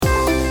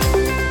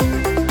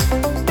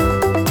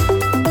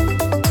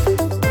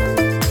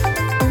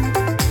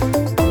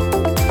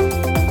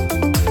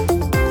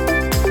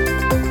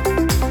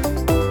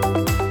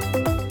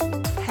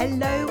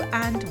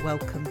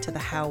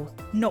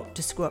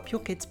to Screw Up Your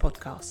Kids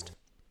podcast.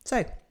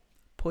 So,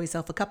 pour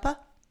yourself a cuppa,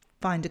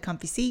 find a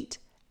comfy seat,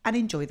 and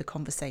enjoy the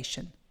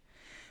conversation.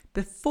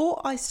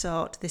 Before I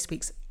start this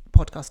week's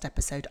podcast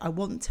episode, I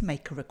want to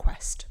make a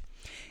request.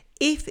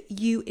 If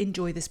you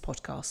enjoy this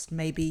podcast,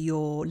 maybe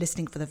you're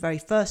listening for the very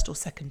first or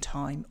second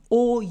time,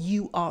 or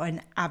you are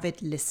an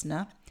avid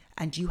listener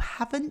and you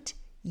haven't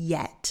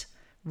yet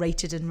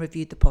rated and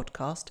reviewed the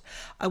podcast,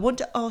 I want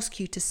to ask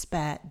you to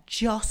spare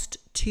just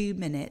 2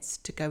 minutes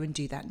to go and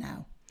do that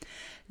now.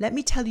 Let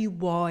me tell you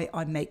why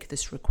I make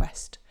this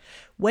request.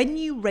 When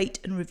you rate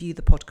and review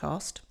the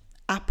podcast,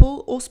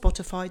 Apple or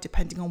Spotify,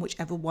 depending on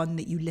whichever one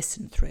that you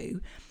listen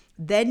through,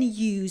 then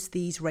use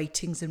these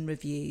ratings and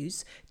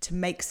reviews to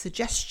make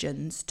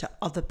suggestions to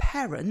other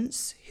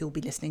parents who'll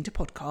be listening to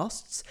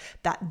podcasts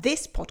that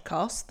this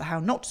podcast, the How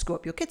Not to Screw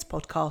Up Your Kids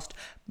podcast,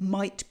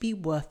 might be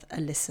worth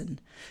a listen.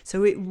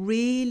 So it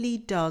really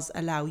does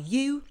allow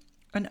you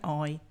and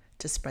I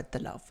to spread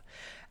the love.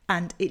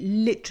 And it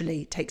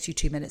literally takes you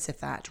 2 minutes if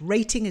that.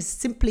 Rating is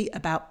simply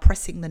about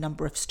pressing the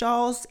number of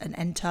stars and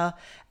enter,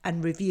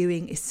 and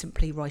reviewing is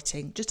simply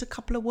writing just a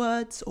couple of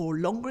words or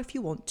longer if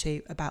you want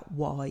to about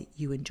why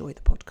you enjoy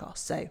the podcast.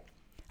 So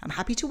I'm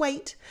happy to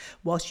wait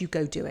whilst you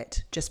go do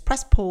it. Just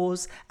press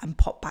pause and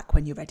pop back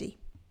when you're ready.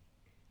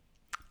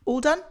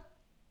 All done?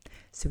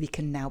 So we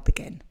can now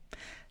begin.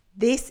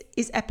 This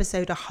is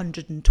episode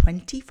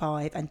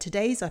 125, and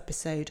today's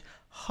episode,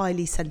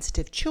 Highly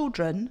Sensitive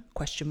Children, ?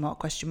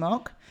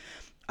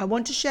 I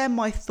want to share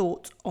my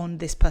thoughts on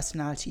this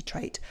personality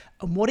trait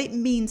and what it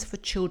means for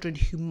children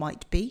who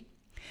might be,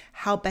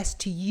 how best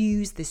to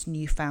use this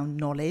newfound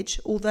knowledge,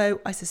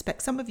 although I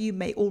suspect some of you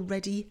may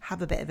already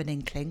have a bit of an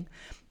inkling.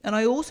 And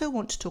I also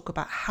want to talk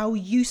about how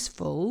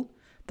useful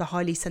the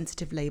highly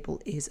sensitive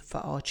label is for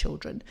our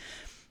children.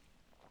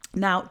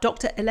 Now,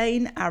 Dr.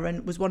 Elaine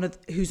Aron was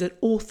who's an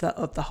author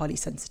of The Highly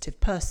Sensitive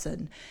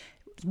Person,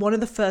 one of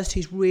the first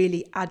who's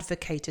really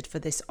advocated for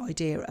this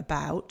idea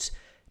about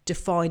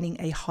defining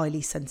a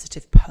highly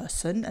sensitive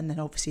person. And then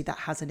obviously that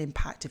has an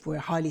impact. If we're a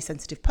highly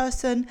sensitive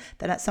person,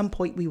 then at some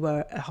point we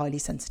were a highly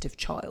sensitive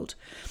child.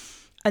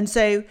 And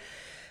so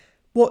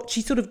what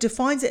she sort of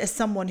defines it as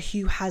someone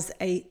who has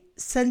a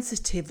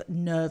sensitive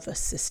nervous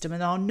system.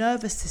 And our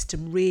nervous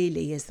system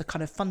really is the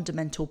kind of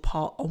fundamental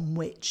part on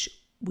which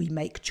we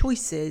make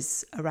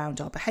choices around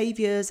our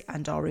behaviours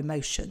and our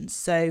emotions.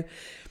 So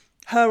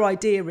her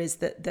idea is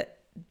that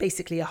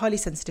basically a highly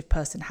sensitive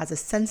person has a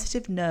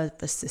sensitive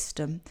nervous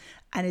system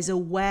and is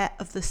aware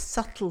of the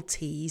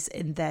subtleties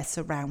in their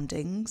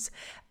surroundings,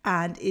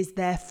 and is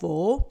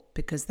therefore,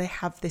 because they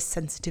have this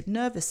sensitive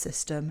nervous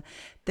system,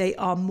 they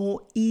are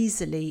more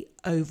easily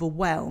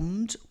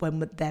overwhelmed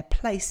when they're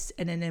placed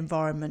in an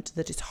environment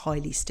that is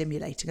highly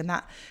stimulating. And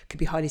that could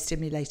be highly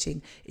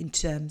stimulating in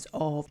terms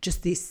of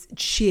just this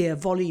sheer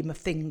volume of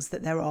things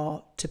that there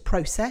are to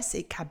process.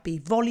 It can be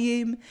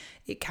volume,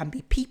 it can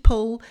be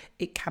people,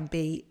 it can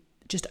be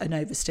just an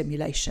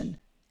overstimulation.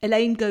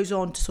 Elaine goes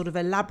on to sort of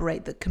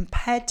elaborate that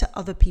compared to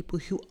other people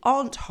who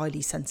aren't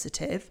highly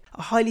sensitive,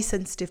 a highly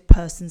sensitive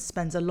person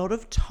spends a lot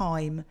of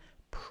time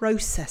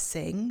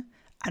processing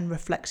and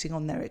reflecting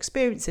on their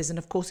experiences. And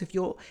of course,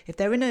 if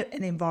they're in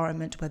an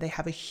environment where they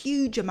have a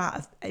huge amount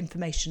of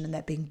information and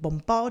they're being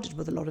bombarded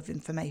with a lot of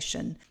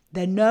information,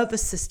 their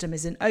nervous system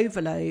is in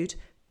overload,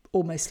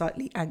 almost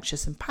slightly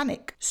anxious and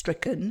panic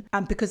stricken.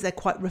 And because they're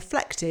quite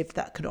reflective,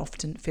 that can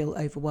often feel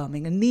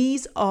overwhelming. And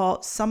these are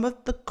some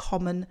of the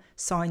common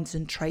signs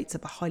and traits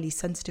of a highly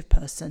sensitive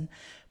person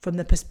from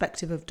the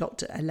perspective of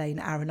Dr. Elaine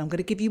Aron. I'm going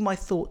to give you my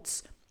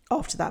thoughts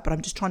after that, but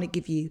I'm just trying to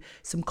give you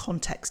some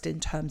context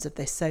in terms of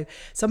this. So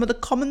some of the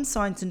common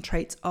signs and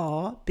traits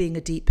are being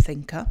a deep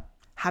thinker,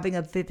 having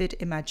a vivid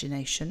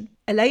imagination.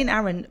 Elaine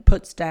Aron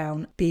puts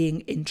down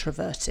being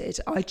introverted.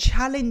 I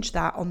challenge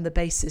that on the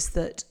basis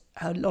that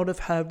a lot of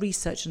her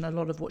research and a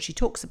lot of what she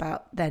talks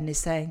about then is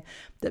saying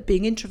that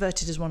being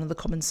introverted is one of the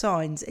common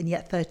signs, and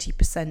yet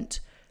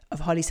 30% of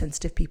highly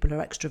sensitive people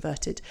are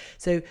extroverted.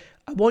 So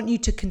I want you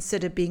to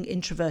consider being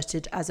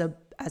introverted as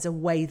a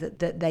way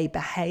that they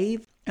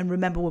behave. And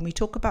remember, when we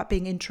talk about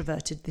being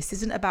introverted, this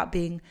isn't about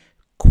being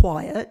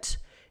quiet.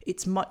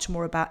 It's much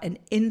more about an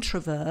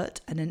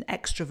introvert and an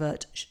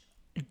extrovert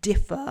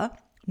differ,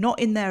 not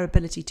in their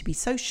ability to be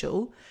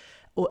social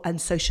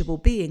and sociable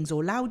beings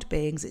or loud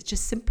beings. It's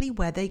just simply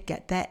where they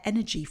get their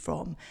energy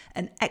from.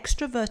 An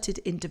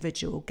extroverted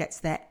individual gets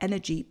their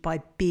energy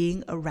by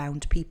being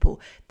around people.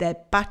 Their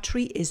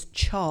battery is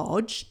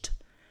charged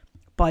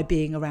by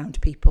being around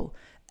people.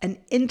 An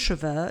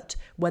introvert,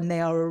 when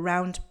they are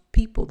around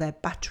people, their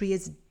battery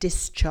is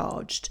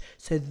discharged.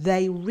 So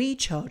they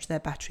recharge their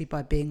battery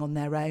by being on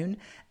their own.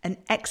 An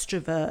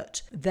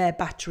extrovert, their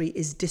battery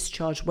is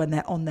discharged when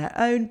they're on their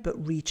own,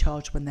 but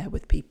recharged when they're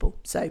with people.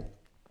 So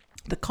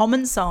the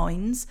common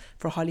signs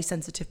for a highly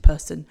sensitive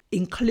person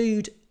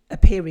include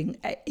appearing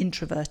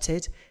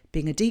introverted,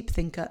 being a deep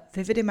thinker,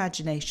 vivid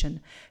imagination,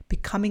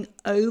 becoming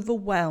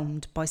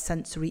overwhelmed by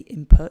sensory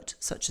input,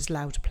 such as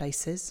loud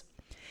places,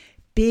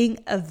 being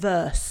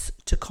averse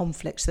to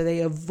conflict, so they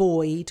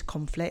avoid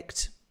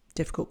conflict,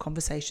 difficult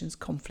conversations,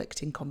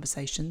 conflicting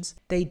conversations.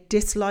 They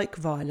dislike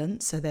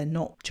violence, so they're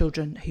not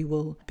children who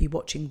will be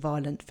watching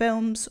violent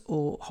films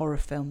or horror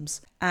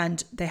films,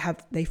 and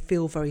they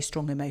feel very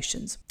strong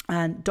emotions.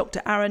 And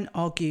Dr. Aaron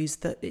argues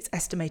that it's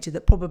estimated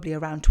that probably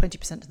around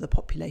 20% of the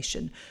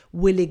population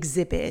will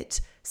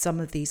exhibit some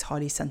of these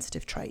highly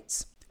sensitive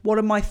traits. What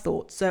are my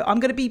thoughts? So I'm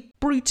going to be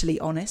brutally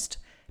honest,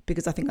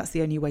 because I think that's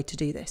the only way to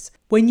do this.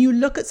 When you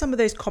look at some of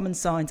those common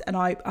signs, and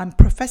I'm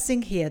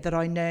professing here that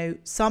I know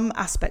some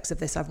aspects of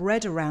this, I've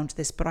read around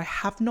this, but I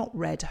have not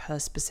read her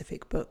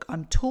specific book.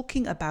 I'm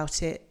talking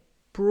about it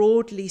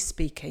broadly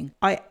speaking.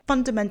 I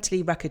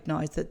fundamentally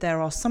recognise that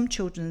there are some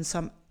children and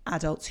some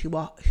adults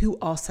who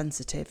are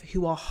sensitive,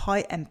 who are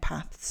high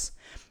empaths,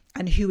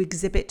 and who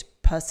exhibit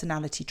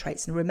personality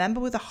traits. And remember,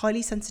 with a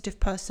highly sensitive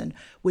person,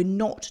 we're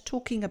not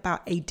talking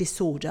about a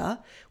disorder.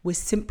 We're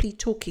simply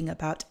talking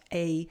about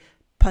a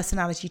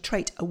personality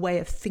trait, a way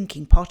of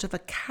thinking, part of a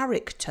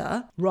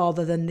character,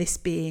 rather than this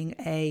being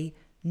a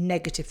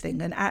negative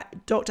thing. And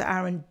Dr.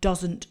 Aaron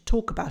doesn't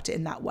talk about it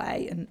in that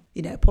way. And,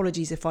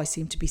 apologies if I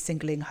seem to be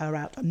singling her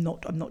out. I'm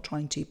not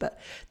trying to, but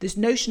this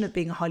notion of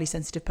being a highly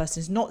sensitive person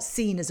is not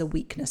seen as a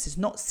weakness. It's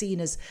not seen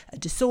as a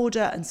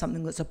disorder and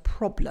something that's a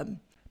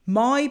problem.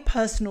 My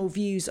personal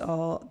views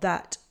are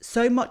that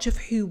so much of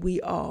who we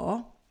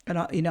are, and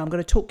I'm going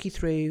to talk you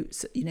through,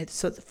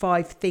 sort of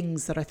 5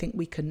 things that I think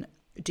we can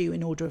do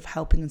in order of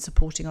helping and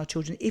supporting our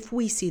children if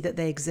we see that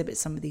they exhibit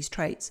some of these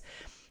traits,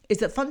 is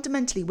that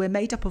fundamentally we're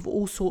made up of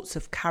all sorts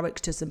of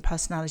characters and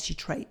personality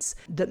traits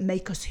that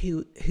make us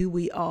who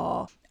we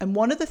are. And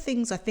one of the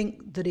things I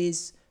think that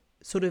is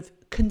sort of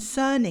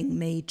concerning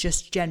me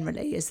just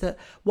generally is that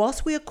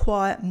whilst we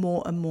acquire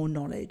more and more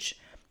knowledge,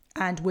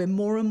 and we're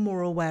more and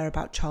more aware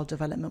about child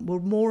development, we're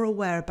more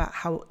aware about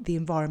how the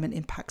environment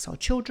impacts our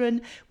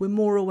children, we're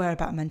more aware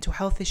about mental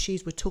health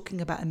issues, we're talking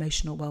about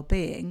emotional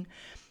well-being.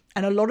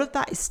 And a lot of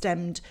that is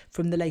stemmed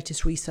from the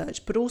latest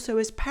research, but also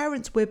as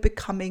parents, we're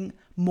becoming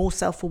more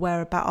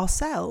self-aware about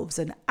ourselves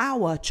and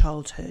our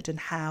childhood and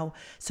how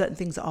certain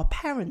things that our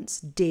parents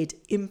did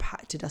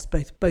impacted us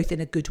both in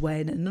a good way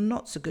and in a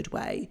not so good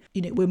way.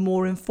 We're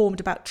more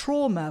informed about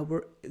trauma.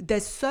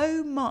 There's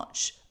so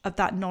much of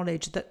that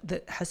knowledge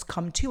that has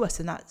come to us,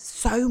 and that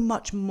so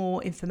much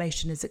more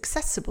information is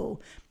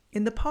accessible.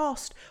 In the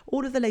past,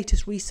 all of the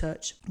latest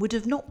research would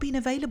have not been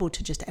available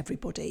to just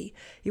everybody.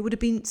 It would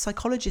have been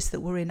psychologists that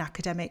were in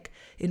academic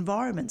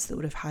environments that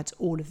would have had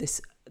all of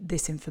this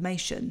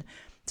information.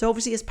 So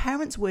obviously, as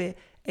parents, we're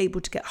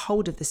able to get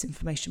hold of this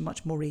information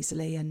much more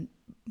easily, and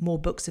more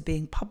books are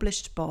being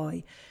published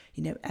by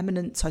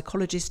eminent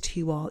psychologists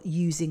who are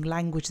using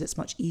language that's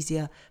much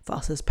easier for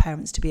us as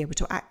parents to be able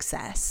to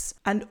access,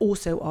 and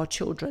also our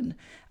children.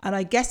 And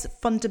I guess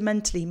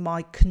fundamentally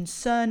my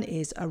concern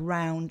is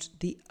around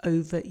the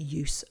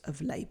overuse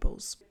of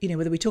labels.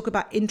 Whether we talk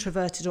about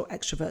introverted or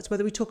extroverts,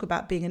 whether we talk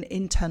about being an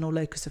internal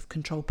locus of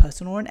control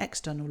person or an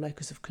external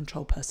locus of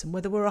control person,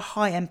 whether we're a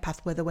high empath,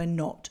 whether we're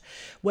not,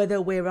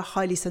 whether we're a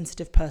highly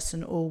sensitive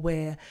person or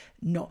we're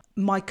not.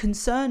 My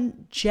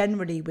concern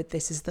generally with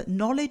this is that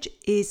knowledge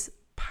is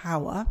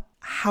power.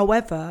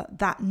 However,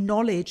 that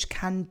knowledge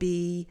can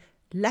be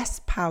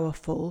less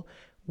powerful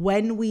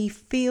when we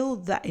feel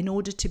that in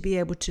order to be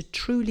able to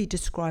truly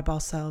describe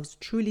ourselves,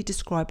 truly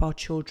describe our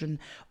children,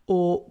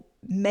 or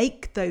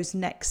make those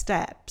next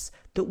steps,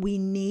 that we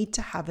need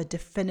to have a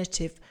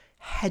definitive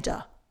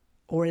header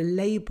or a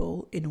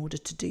label in order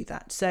to do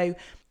that. So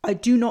I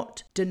do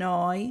not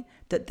deny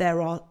that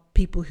there are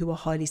people who are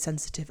highly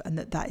sensitive, and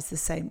that is the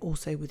same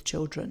also with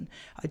children.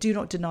 I do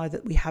not deny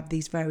that we have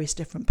these various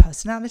different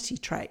personality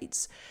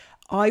traits.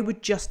 I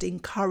would just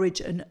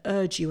encourage and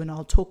urge you, and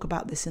I'll talk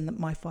about this in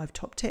my 5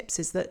 top tips,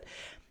 is that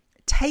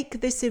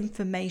take this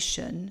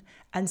information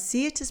and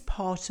see it as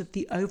part of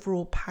the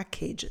overall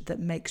package that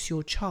makes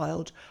your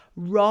child,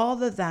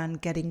 rather than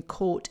getting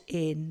caught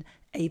in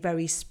a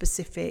very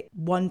specific,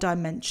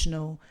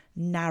 one-dimensional,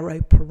 narrow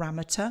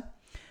parameter.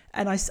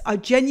 And I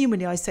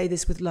genuinely say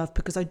this with love,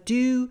 because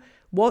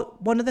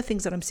one of the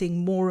things that I'm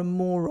seeing more and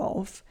more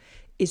of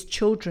is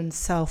children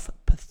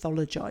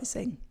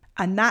self-pathologizing.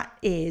 And that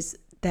is,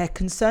 they're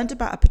concerned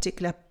about a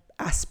particular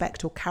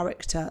aspect or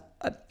character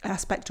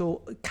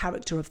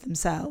of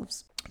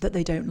themselves that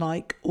they don't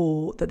like,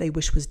 or that they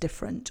wish was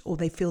different, or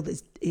they feel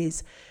that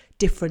is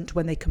different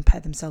when they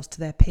compare themselves to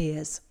their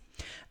peers.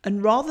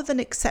 And rather than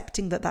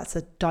accepting that that's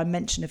a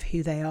dimension of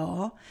who they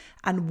are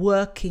and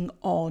working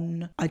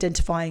on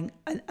identifying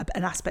an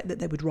aspect that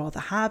they would rather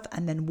have,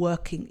 and then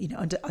working,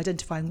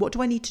 identifying what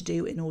do I need to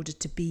do in order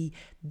to be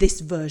this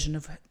version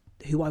of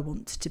who I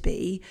want to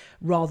be,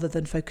 rather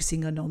than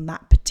focusing on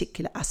that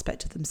particular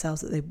aspect of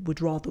themselves that they would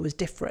rather was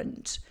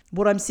different.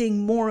 What I'm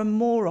seeing more and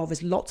more of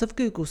is lots of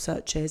Google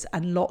searches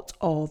and lots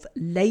of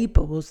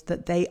labels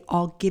that they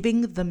are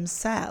giving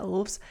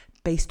themselves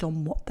based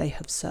on what they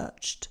have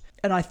searched.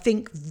 And I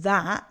think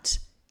that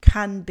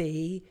can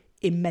be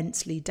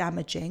immensely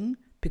damaging,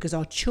 because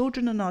our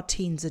children and our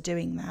teens are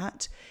doing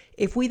that.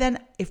 If we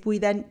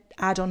then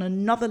add on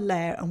another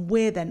layer and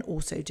we're then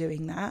also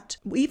doing that,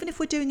 even if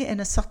we're doing it in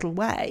a subtle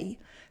way,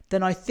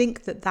 then I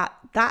think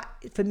that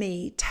for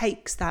me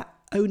takes that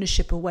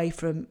ownership away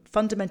from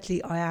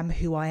fundamentally I am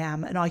who I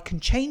am and I can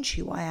change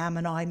who I am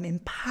and I'm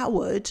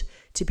empowered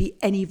to be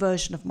any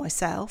version of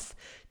myself,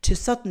 to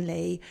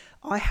suddenly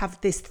I have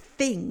this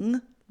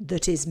thing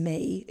that is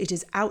me. It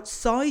is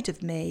outside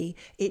of me.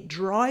 It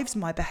drives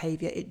my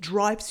behavior. It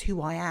drives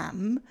who I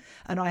am,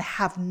 and I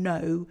have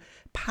no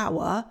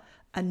power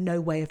and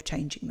no way of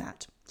changing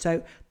that.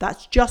 So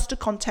that's just a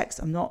context.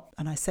 And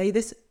I say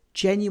this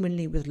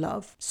genuinely with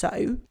love.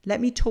 So let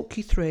me talk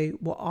you through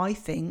what I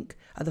think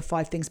are the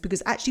 5 things,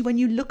 because actually when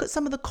you look at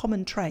some of the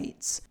common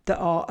traits that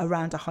are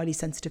around a highly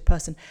sensitive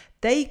person,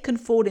 they can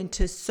fall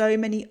into so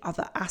many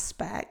other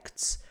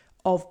aspects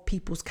of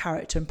people's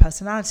character and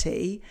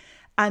personality.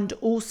 And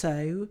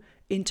also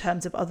in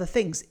terms of other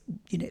things,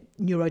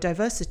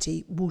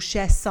 neurodiversity will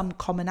share some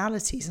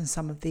commonalities in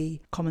some of the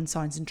common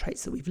signs and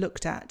traits that we've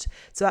looked at.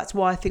 So that's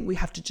why I think we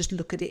have to just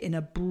look at it in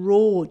a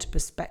broad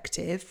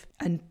perspective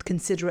and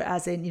consider it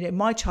as in,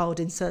 my child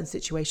in certain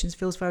situations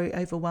feels very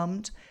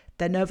overwhelmed.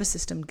 Their nervous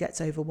system gets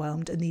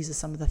overwhelmed, and these are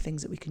some of the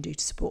things that we can do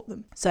to support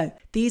them. So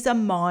these are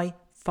my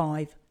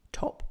 5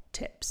 top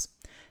tips.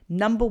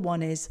 Number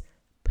 1 is,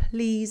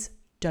 please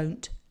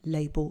don't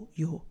label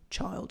your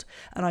child.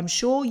 And I'm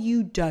sure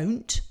you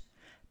don't,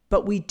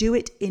 but we do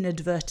it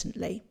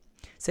inadvertently.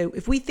 So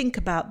if we think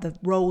about the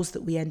roles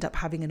that we end up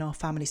having in our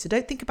family, so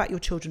don't think about your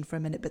children for a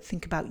minute, but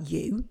think about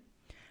you.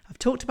 I've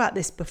talked about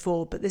this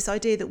before, but this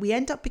idea that we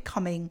end up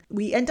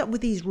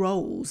with these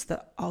roles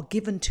that are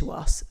given to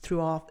us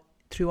through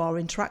our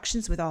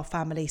interactions with our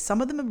family.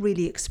 Some of them are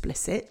really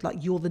explicit,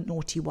 like you're the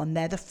naughty one,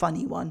 they're the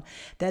funny one,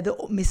 they're the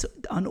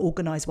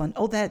unorganized one,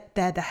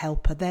 they're the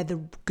helper, they're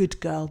the good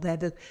girl, they're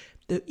the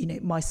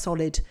my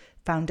solid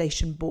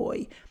foundation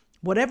boy.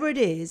 Whatever it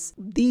is,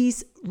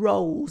 these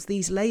roles,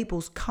 these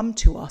labels come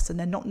to us and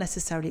they're not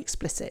necessarily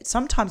explicit.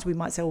 Sometimes we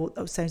might say,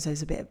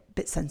 so-and-so's a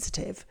bit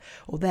sensitive,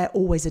 or they're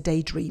always a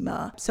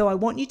daydreamer. So I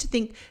want you to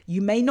think,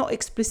 you may not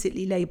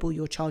explicitly label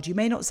your child. You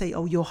may not say,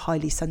 you're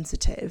highly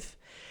sensitive.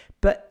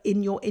 But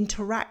in your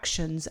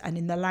interactions and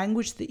in the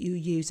language that you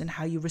use and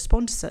how you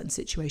respond to certain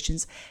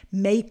situations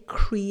may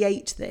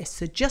create this.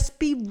 So just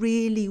be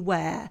really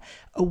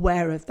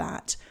aware of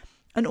that.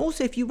 And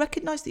also, if you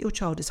recognize that your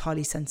child is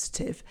highly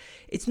sensitive,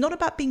 it's not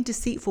about being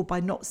deceitful by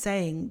not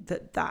saying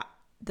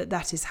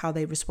that is how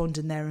they respond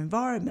in their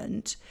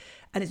environment.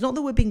 And it's not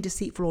that we're being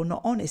deceitful or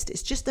not honest.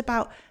 It's just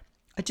about,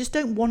 I just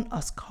don't want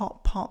us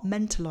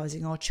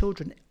compartmentalizing our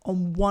children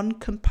on one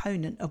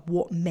component of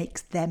what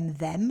makes them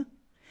them.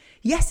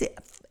 Yes,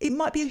 it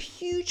might be a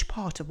huge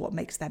part of what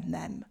makes them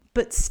them,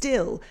 but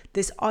still,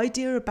 this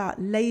idea about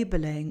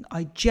labeling,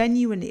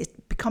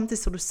 it becomes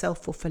this sort of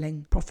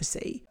self-fulfilling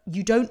prophecy.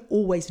 You don't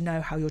always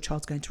know how your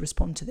child's going to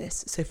respond to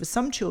this. So for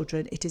some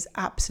children, it is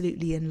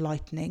absolutely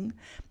enlightening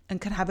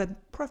and can have a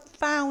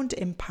profound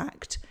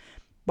impact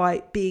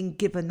by being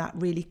given that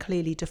really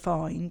clearly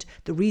defined,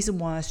 the reason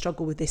why I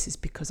struggle with this is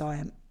because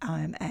I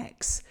am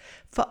X.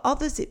 For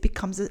others, it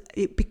becomes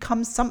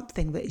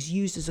something that is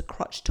used as a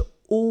crutch to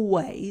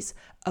always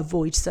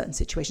avoid certain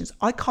situations.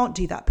 I can't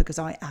do that because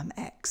I am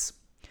X.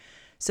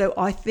 So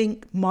I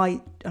think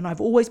and I've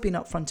always been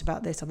upfront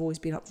about this. I've always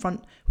been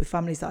upfront with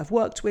families that I've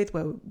worked with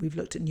where we've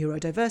looked at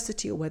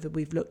neurodiversity, or whether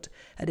we've looked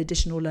at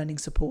additional learning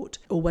support,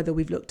 or whether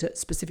we've looked at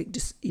specific,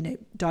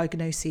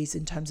 diagnoses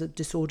in terms of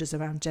disorders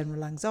around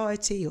general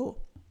anxiety or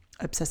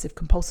obsessive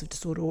compulsive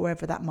disorder, or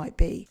wherever that might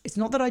be. It's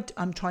not that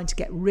I'm trying to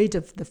get rid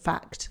of the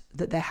fact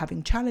that they're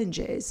having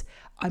challenges.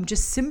 I'm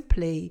just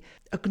simply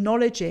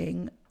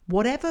acknowledging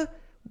whatever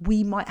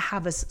we might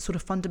have as sort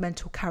of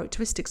fundamental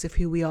characteristics of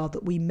who we are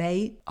that we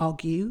may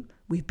argue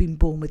we've been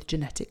born with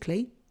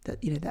genetically,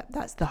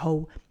 that's the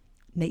whole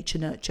nature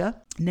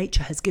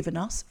has given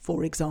us,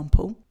 for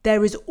example.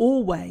 There is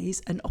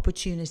always an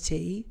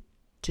opportunity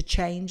to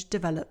change,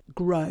 develop,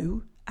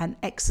 grow, and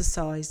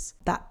exercise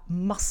that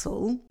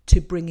muscle to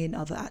bring in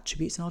other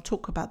attributes. And I'll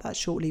talk about that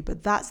shortly,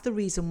 but that's the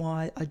reason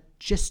why I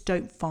just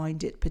don't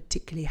find it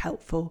particularly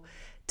helpful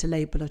to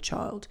label a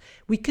child.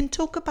 We can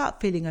talk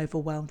about feeling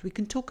overwhelmed. We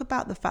can talk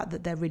about the fact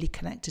that they're really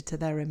connected to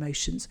their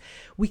emotions.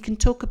 We can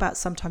talk about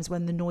sometimes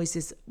when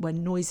noises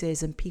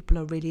and people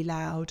are really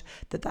loud,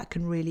 that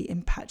can really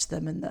impact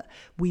them, and that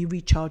we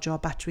recharge our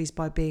batteries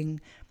by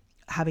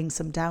having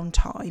some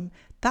downtime.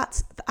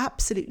 That's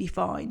absolutely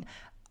fine.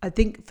 I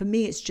think for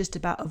me, it's just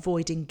about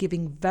avoiding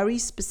giving very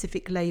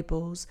specific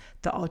labels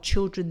that our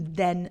children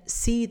then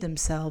see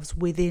themselves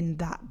within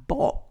that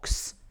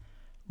box,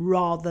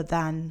 rather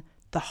than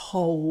the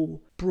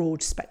whole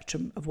broad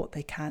spectrum of what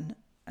they can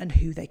and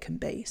who they can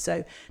be.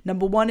 So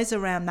number 1 is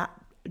around that.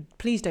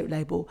 Please don't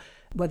label,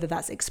 whether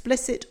that's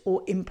explicit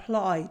or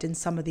implied in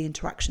some of the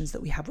interactions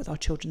that we have with our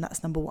children.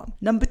 That's number 1.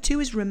 Number 2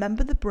 is,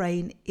 remember, the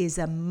brain is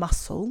a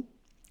muscle,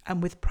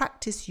 and with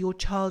practice, your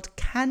child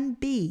can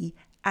be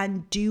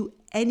and do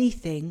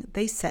anything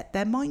they set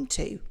their mind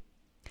to.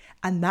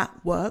 And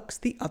that works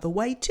the other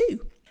way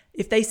too.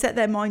 If they set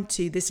their mind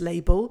to this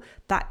label,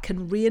 that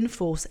can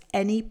reinforce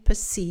any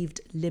perceived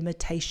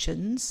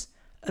limitations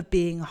of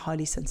being a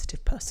highly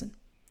sensitive person.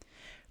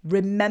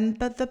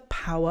 Remember the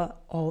power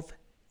of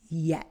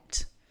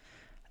yet.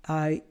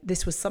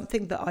 This was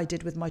something that I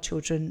did with my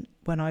children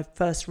when I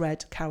first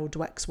read Carol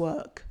Dweck's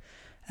work,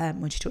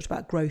 when she talked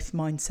about growth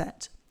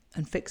mindset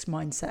and fixed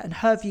mindset. And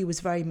her view was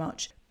very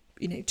much,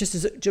 just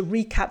as a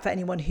recap for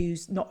anyone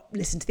who's not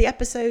listened to the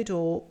episode,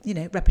 or,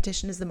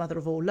 repetition is the mother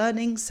of all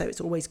learning. So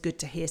it's always good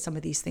to hear some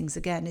of these things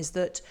again, is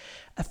that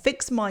a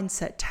fixed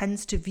mindset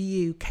tends to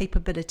view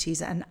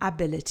capabilities and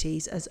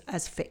abilities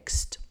as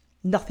fixed.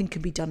 Nothing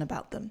can be done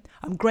about them.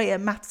 I'm great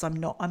at maths, I'm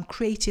not. I'm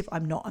creative,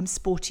 I'm not. I'm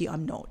sporty,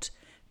 I'm not.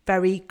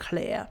 Very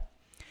clear.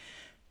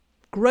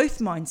 Growth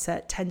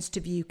mindset tends to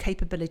view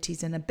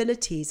capabilities and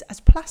abilities as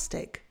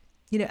plastic,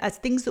 as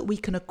things that we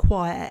can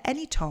acquire at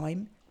any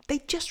time. They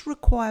just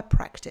require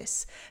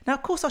practice. Now,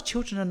 of course, our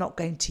children are not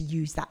going to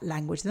use that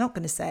language. They're not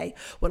going to say,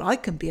 well, I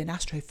can be an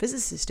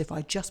astrophysicist if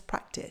I just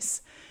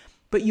practice.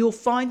 But you'll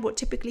find what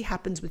typically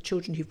happens with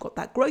children who've got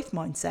that growth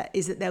mindset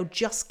is that they'll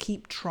just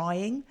keep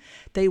trying.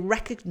 They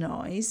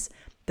recognize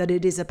that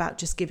it is about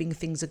just giving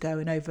things a go,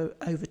 and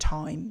over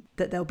time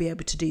that they'll be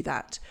able to do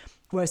that.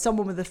 Whereas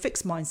someone with a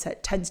fixed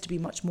mindset tends to be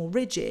much more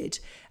rigid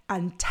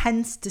and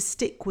tends to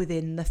stick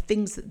within the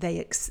things that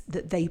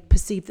they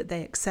perceive that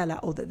they excel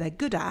at or that they're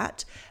good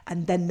at,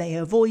 and then they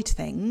avoid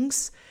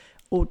things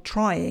or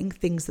trying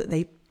things that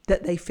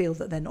they feel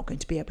that they're not going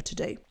to be able to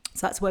do.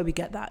 So that's where we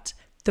get that.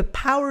 The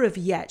power of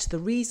yet, the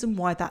reason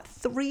why that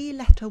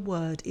 3-letter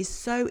word is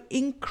so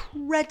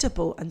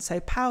incredible and so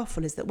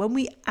powerful, is that when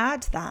we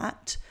add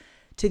that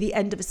to the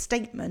end of a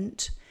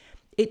statement,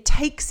 it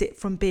takes it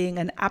from being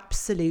an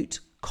absolute,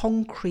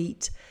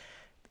 concrete,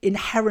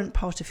 inherent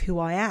part of who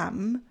I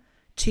am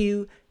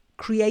to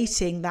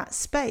creating that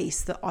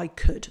space that I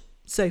could.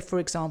 So, for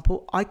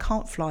example, I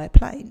can't fly a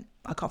plane.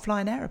 I can't fly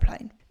an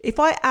aeroplane. If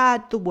I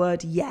add the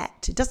word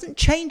yet, it doesn't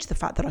change the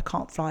fact that I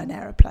can't fly an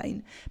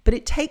aeroplane, but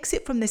it takes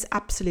it from this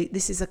absolute,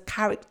 this is a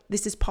character,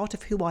 this is part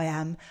of who I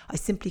am, I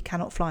simply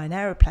cannot fly an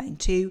aeroplane,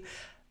 to,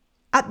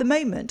 at the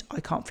moment, I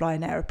can't fly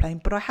an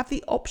aeroplane, but I have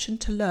the option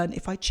to learn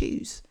if I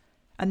choose.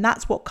 And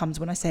that's what comes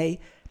when I say,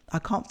 I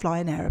can't fly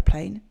an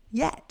aeroplane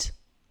yet.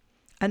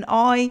 And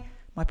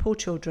my poor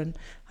children,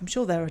 I'm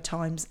sure there are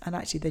times, and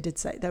actually they did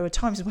say, there are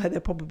times where they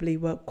probably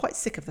were quite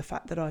sick of the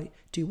fact that I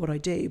do what I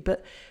do,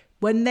 but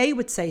when they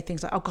would say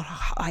things like, oh God,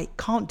 I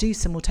can't do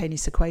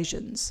simultaneous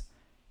equations,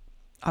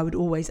 I would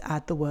always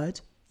add the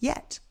word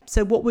yet.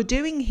 So what we're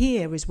doing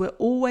here is we're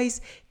always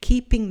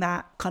keeping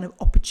that kind of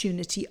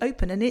opportunity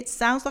open. And it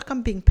sounds like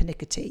I'm being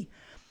pernickety,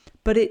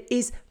 but it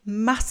is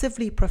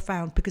massively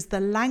profound, because the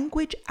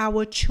language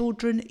our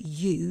children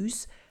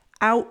use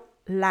out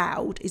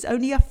loud is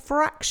only a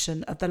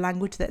fraction of the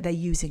language that they're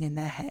using in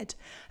their head.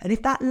 And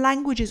if that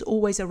language is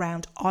always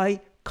around, I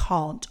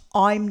can't,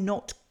 I'm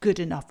not good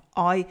enough,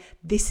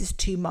 this is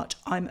too much,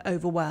 I'm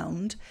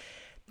overwhelmed,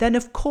 then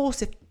of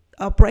course, if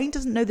our brain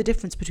doesn't know the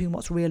difference between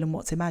what's real and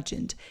what's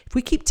imagined, if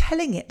we keep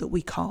telling it that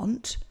we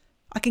can't,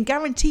 I can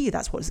guarantee you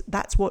that's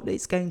what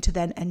it's going to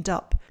then end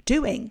up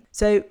doing.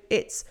 So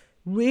it's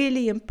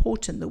really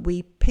important that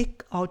we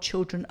pick our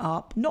children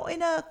up, not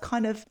in a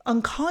kind of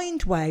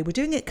unkind way. We're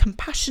doing it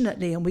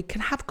compassionately, and we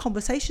can have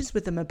conversations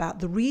with them about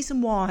the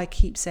reason why I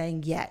keep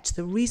saying yet.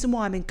 The reason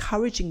why I'm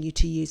encouraging you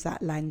to use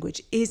that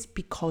language is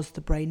because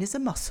the brain is a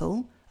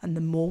muscle, and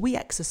the more we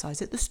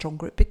exercise it, the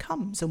stronger it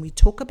becomes. And we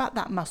talk about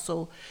that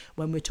muscle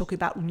when we're talking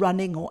about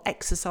running or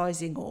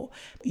exercising or,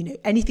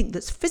 anything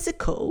that's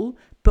physical,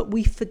 but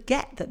we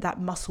forget that that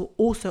muscle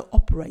also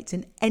operates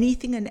in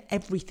anything and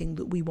everything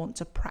that we want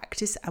to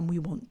practice and we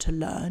want to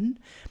learn.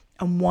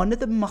 And one of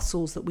the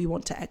muscles that we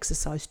want to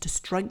exercise to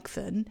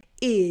strengthen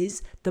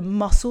is the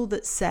muscle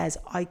that says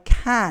I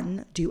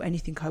can do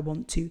anything I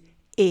want to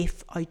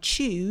if I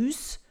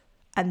choose,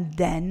 and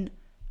then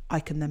I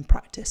can then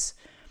practice.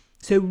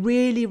 So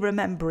really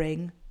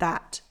remembering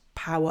that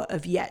power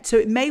of yet. So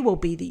it may well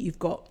be that you've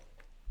got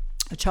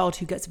a child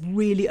who gets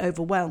really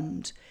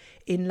overwhelmed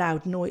in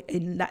loud noise,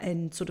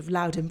 in sort of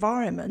loud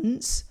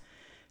environments.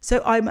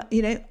 So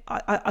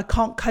I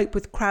can't cope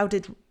with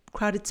crowded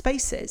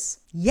spaces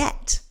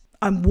yet.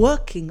 I'm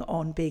working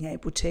on being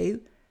able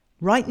to.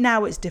 Right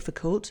now it's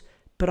difficult,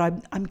 but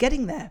I'm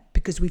getting there,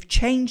 because we've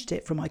changed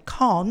it from I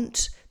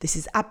can't, this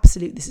is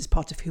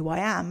part of who I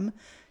am,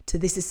 to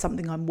this is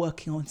something I'm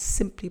working on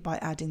simply by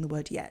adding the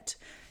word yet.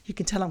 You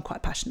can tell I'm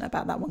quite passionate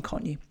about that one,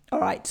 can't you? All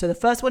right, so the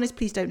first one is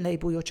please don't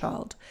label your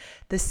child.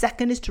 The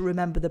second is to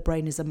remember the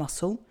brain is a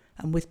muscle,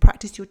 and with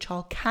practice your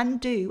child can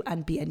do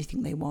and be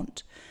anything they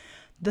want.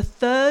 The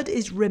third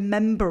is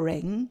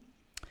remembering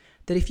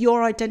that if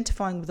you're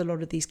identifying with a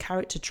lot of these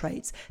character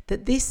traits,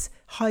 that this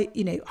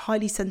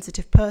highly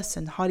sensitive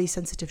person, highly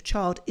sensitive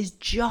child is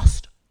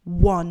just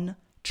one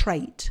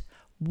trait,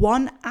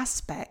 one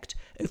aspect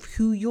of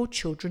who your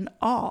children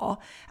are,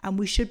 and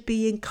we should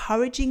be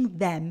encouraging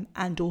them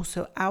and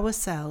also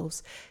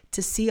ourselves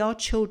to see our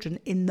children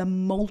in the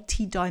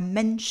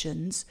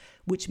multi-dimensions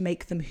which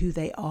make them who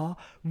they are,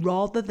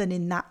 rather than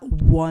in that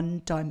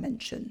one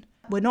dimension.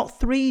 We're not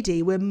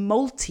 3D, we're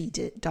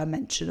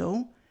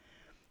multi-dimensional,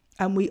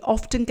 And we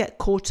often get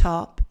caught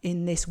up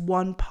in this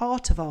one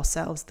part of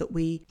ourselves that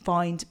we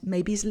find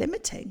maybe is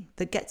limiting,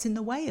 that gets in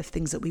the way of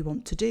things that we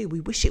want to do.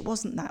 We wish it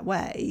wasn't that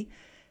way.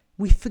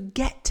 We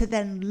forget to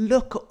then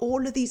look at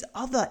all of these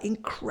other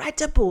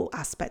incredible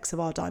aspects of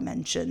our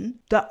dimension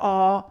that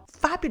are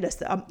fabulous,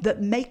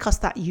 that make us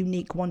that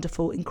unique,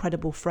 wonderful,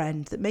 incredible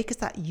friend, that make us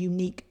that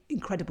unique,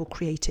 incredible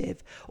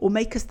creative, or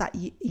make us that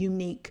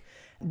unique,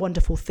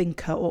 wonderful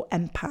thinker or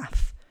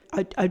empath.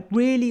 I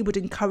really would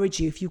encourage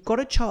you, if you've got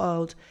a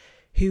child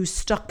who's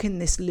stuck in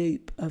this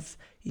loop of,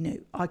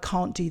 I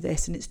can't do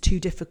this and it's too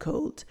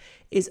difficult,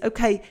 is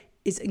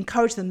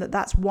encourage them that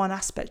that's one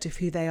aspect of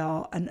who they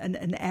are and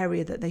an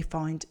area that they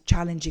find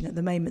challenging at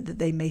the moment that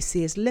they may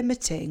see as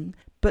limiting,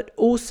 but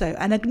also,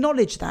 and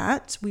acknowledge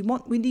that we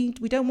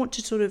don't want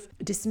to sort of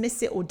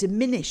dismiss it or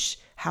diminish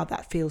how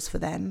that feels for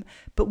them.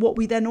 But what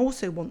we then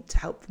also want to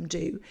help them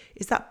do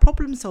is that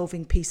problem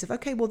solving piece of,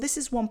 okay, well, this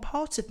is one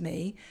part of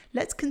me.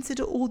 Let's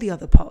consider all the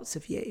other parts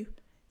of you.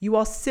 You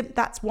are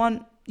that's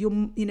one,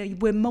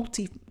 we're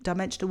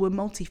multi-dimensional, we're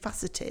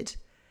multifaceted.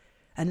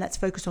 And let's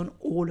focus on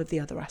all of the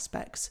other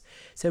aspects.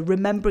 So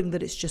remembering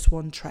that it's just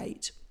one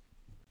trait.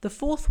 The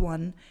fourth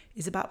one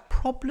is about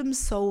problem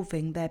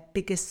solving their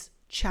biggest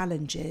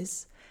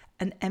challenges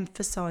and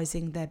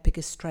emphasizing their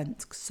biggest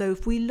strengths. So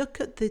if we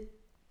look at the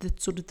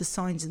sort of the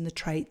signs and the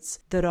traits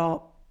that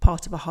are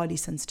part of a highly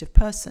sensitive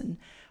person,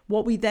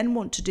 what we then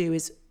want to do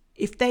is,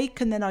 if they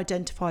can then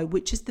identify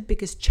which is the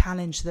biggest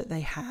challenge that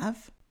they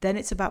have, then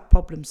it's about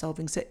problem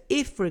solving. So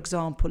if, for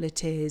example,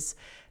 it is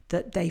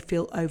that they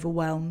feel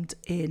overwhelmed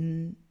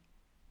in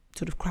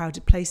sort of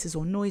crowded places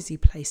or noisy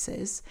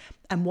places,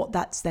 and what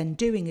that's then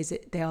doing is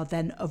they are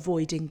then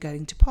avoiding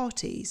going to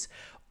parties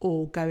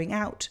or going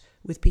out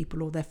with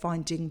people, or they're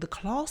finding the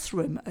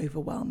classroom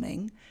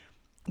overwhelming.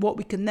 What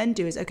we can then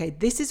do is, okay,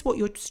 this is what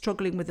you're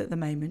struggling with at the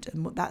moment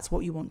and that's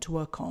what you want to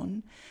work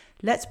on.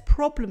 Let's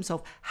problem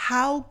solve.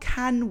 How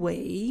can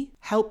we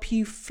help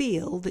you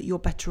feel that you're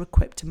better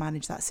equipped to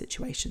manage that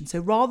situation? So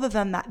rather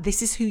than that,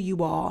 this is who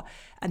you are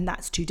and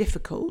that's too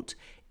difficult,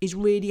 is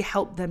really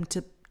help them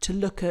to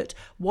look at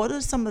what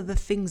are some of the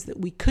things that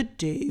we could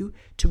do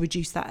to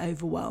reduce that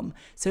overwhelm.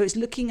 So it's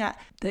looking at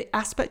the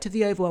aspect of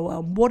the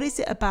overwhelm. What is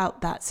it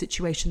about that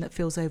situation that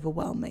feels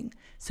overwhelming?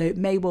 So it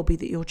may well be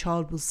that your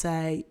child will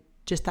say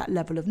just that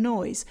level of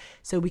noise.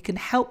 So we can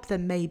help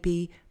them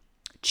maybe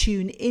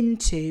tune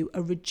into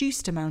a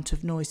reduced amount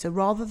of noise. So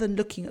rather than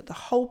looking at the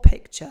whole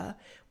picture,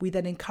 we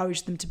then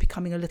encourage them to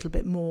becoming a little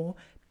bit more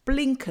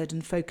blinkered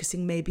and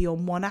focusing maybe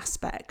on one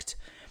aspect.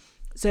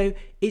 So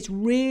it's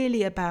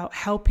really about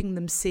helping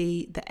them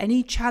see that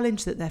any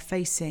challenge that they're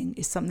facing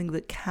is something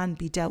that can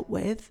be dealt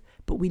with,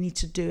 but we need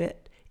to do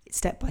it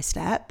step by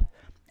step,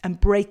 and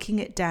breaking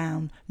it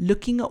down,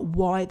 looking at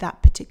why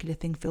that particular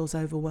thing feels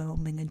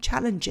overwhelming and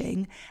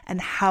challenging, and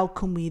how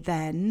can we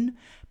then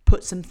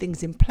put some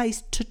things in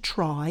place to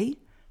try.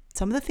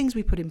 Some of the things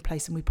we put in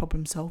place and we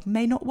problem solve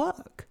may not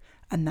work,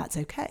 and that's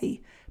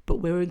okay. But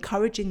we're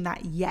encouraging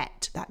that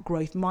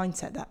growth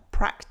mindset, that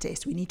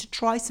practice. We need to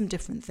try some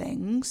different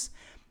things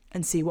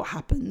and see what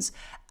happens,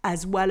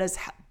 as well as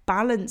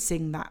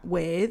balancing that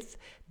with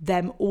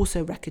them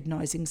also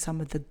recognizing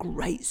some of the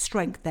great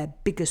strength, their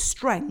biggest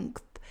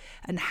strength,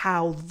 and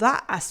how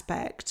that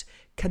aspect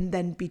can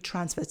then be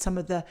transferred. Some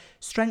of the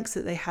strengths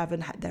that they have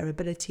and their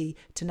ability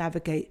to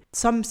navigate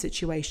some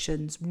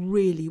situations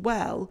really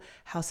well,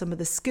 how some of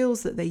the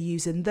skills that they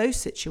use in those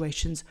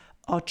situations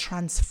are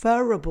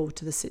transferable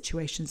to the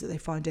situations that they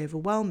find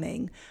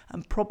overwhelming,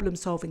 and problem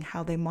solving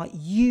how they might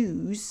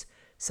use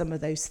some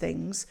of those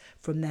things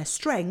from their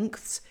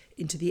strengths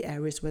into the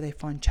areas where they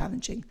find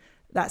challenging.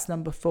 That's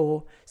number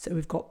 4. So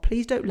we've got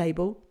please don't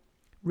label,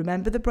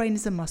 remember the brain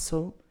is a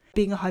muscle,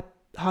 being a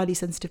highly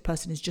sensitive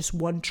person is just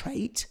one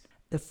trait.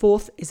 The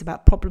 4th is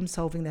about problem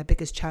solving their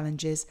biggest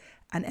challenges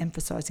and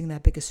emphasizing their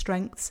biggest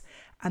strengths.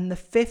 And the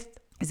 5th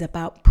is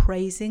about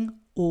praising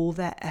all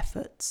their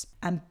efforts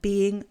and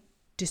being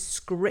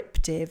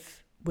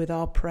descriptive with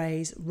our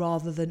praise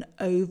rather than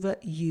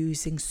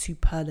overusing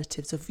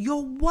superlatives of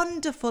you're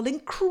wonderful,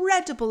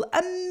 incredible,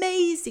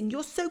 amazing,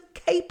 you're so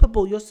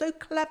capable, you're so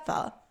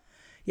clever.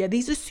 Yeah,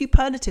 these are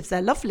superlatives.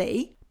 They're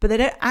lovely, but they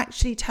don't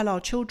actually tell our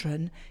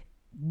children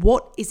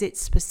what is it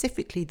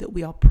specifically that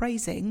we are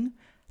praising,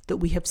 that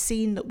we have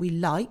seen, that we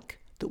like,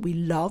 that we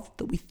love,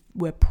 that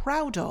we're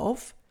proud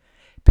of.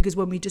 Because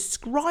when we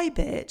describe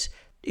it,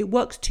 it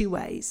works 2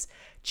 ways.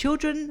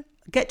 Children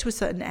get to a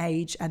certain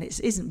age, and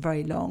it isn't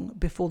very long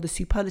before the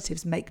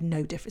superlatives make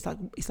no difference.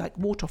 It's like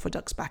water off a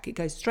duck's back. It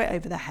goes straight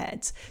over their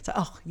heads. It's like,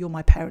 oh, you're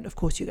my parent. Of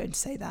course you're going to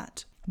say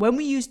that. When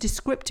we use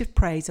descriptive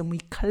praise and we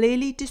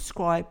clearly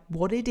describe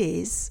what it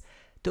is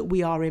that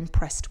we are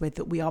impressed with,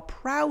 that we are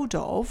proud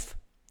of,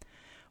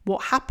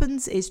 what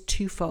happens is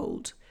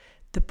twofold.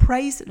 The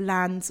praise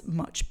lands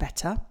much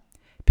better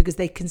because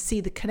they can see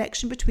the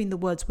connection between the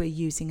words we're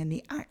using and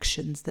the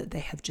actions that they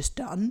have just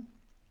done.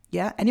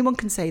 Yeah, anyone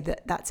can say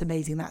that that's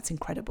amazing, that's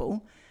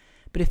incredible.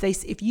 But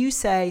if you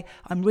say,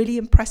 I'm really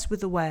impressed with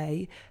the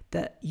way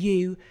that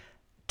you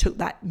took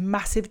that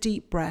massive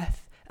deep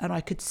breath And I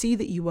could see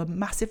that you were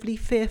massively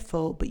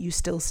fearful, but you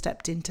still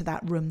stepped into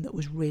that room that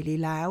was really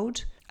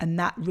loud. And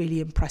that really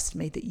impressed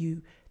me, that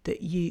you,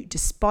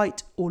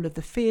 despite all of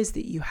the fears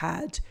that you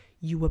had,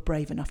 you were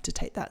brave enough to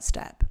take that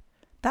step.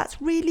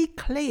 That's really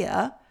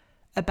clear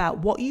about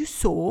what you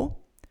saw,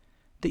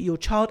 that your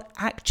child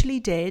actually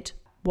did.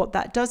 What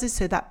that does is,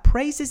 so that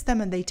praises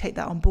them and they take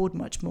that on board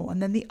much more.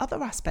 And then the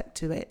other aspect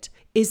to it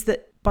is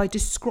that by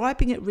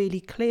describing it really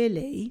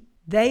clearly,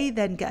 they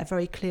then get a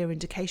very clear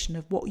indication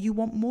of what you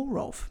want more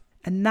of.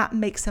 And that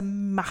makes a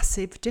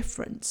massive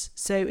difference.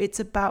 So it's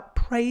about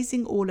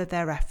praising all of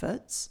their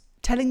efforts,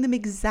 telling them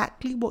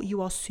exactly what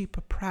you are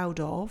super proud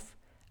of,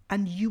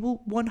 and you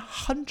will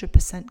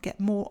 100% get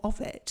more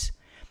of it.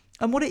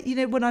 And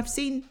when I've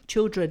seen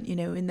children,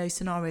 in those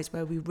scenarios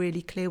where we're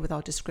really clear with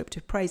our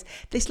descriptive praise,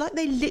 it's like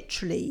they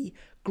literally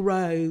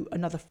grow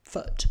another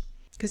foot.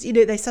 Because,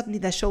 they suddenly,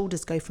 their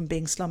shoulders go from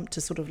being slumped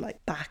to sort of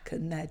like back,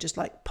 and they're just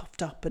like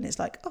puffed up, and it's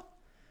like, oh,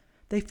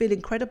 they feel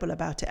incredible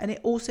about it. And it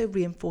also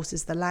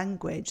reinforces the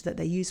language that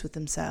they use with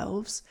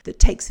themselves that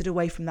takes it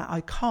away from that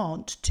I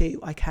can't to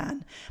I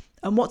can.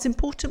 And what's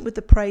important with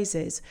the praise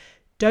is,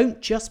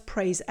 don't just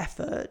praise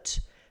effort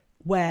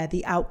where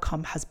the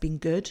outcome has been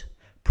good.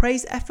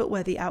 Praise effort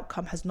where the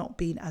outcome has not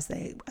been as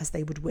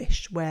they would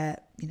wish, where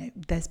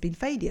there's been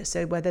failure.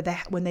 So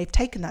when they've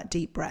taken that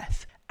deep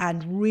breath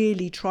and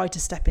really tried to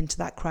step into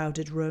that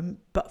crowded room,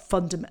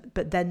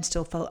 but then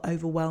still felt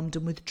overwhelmed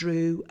and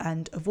withdrew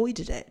and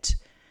avoided it,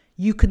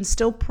 you can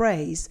still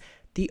praise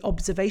the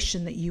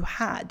observation that you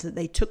had, that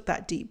they took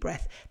that deep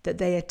breath, that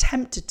they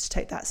attempted to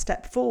take that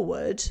step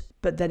forward,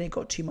 but then it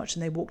got too much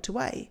and they walked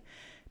away.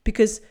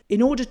 Because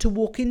in order to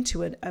walk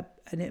into an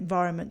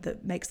environment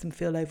that makes them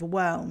feel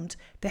overwhelmed,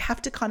 they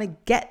have to kind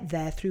of get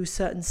there through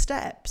certain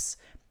steps.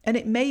 And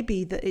it may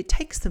be that it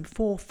takes them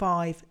 4,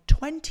 5,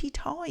 20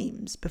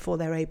 times before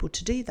they're able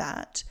to do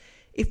that.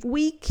 If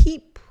we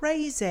keep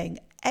praising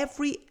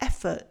every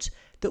effort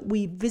that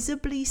we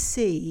visibly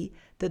see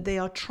that they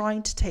are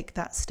trying to take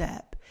that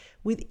step,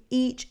 with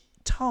each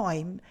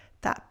time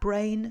that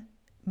brain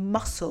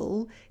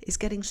muscle is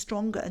getting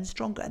stronger and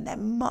stronger, and they're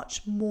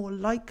much more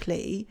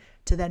likely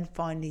to then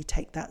finally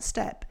take that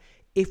step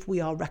if we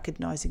are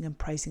recognizing and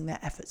praising their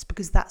efforts,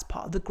 because that's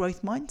part of the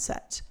growth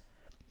mindset.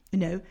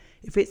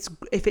 If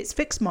it's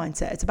fixed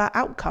mindset, it's about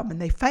outcome,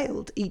 and they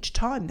failed each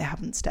time they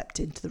haven't stepped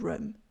into the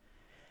room.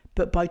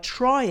 But by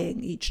trying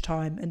each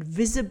time and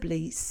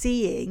visibly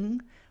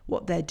seeing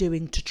what they're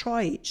doing to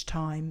try each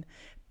time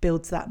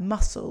builds that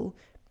muscle.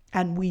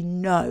 And we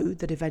know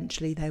that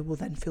eventually they will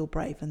then feel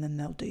brave, and then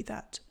they'll do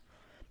that.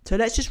 So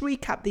let's just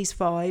recap these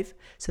 5.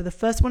 So the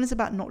first one is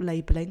about not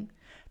labeling.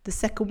 The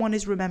second one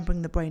is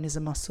remembering the brain as a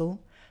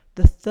muscle.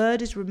 The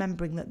third is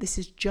remembering that this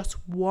is just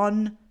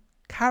one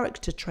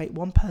character trait,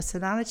 one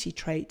personality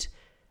trait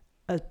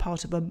as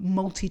part of a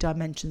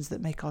multi-dimensions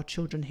that make our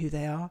children who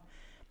they are.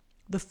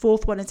 The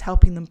fourth one is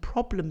helping them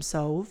problem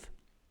solve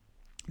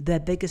their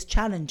biggest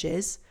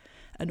challenges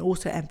and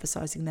also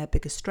emphasizing their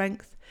biggest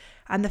strength.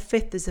 And the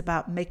fifth is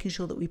about making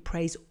sure that we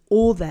praise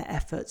all their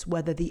efforts,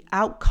 whether the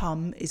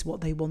outcome is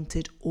what they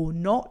wanted or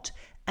not,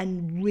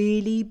 and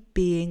really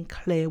being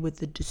clear with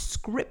the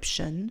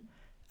description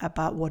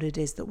about what it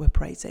is that we're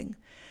praising.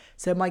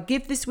 So my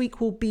give this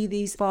week will be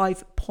these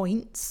 5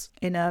 points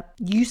in a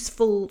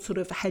useful sort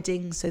of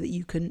heading so that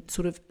you can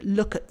sort of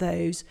look at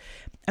those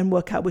and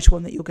work out which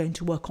one that you're going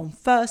to work on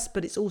first,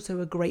 but it's also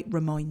a great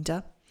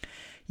reminder.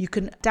 You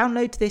can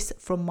download this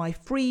from my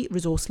free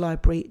resource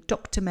library,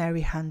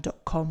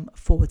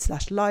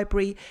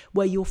 drmaryhan.com/library,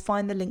 where you'll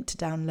find the link to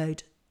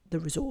download the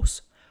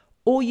resource.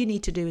 All you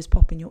need to do is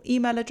pop in your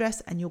email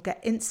address and you'll get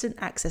instant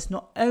access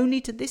not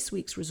only to this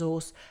week's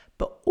resource,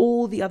 but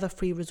all the other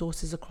free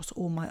resources across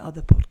all my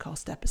other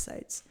podcast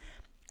episodes.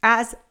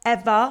 As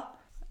ever,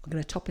 I'm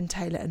going to top and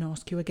tail it and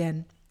ask you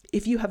again,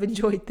 if you have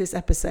enjoyed this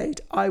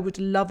episode, I would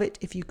love it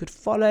if you could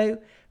follow,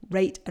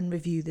 rate and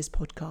review this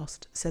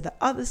podcast so that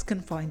others can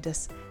find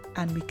us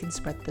and we can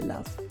spread the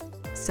love.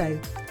 So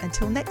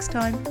until next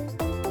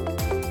time.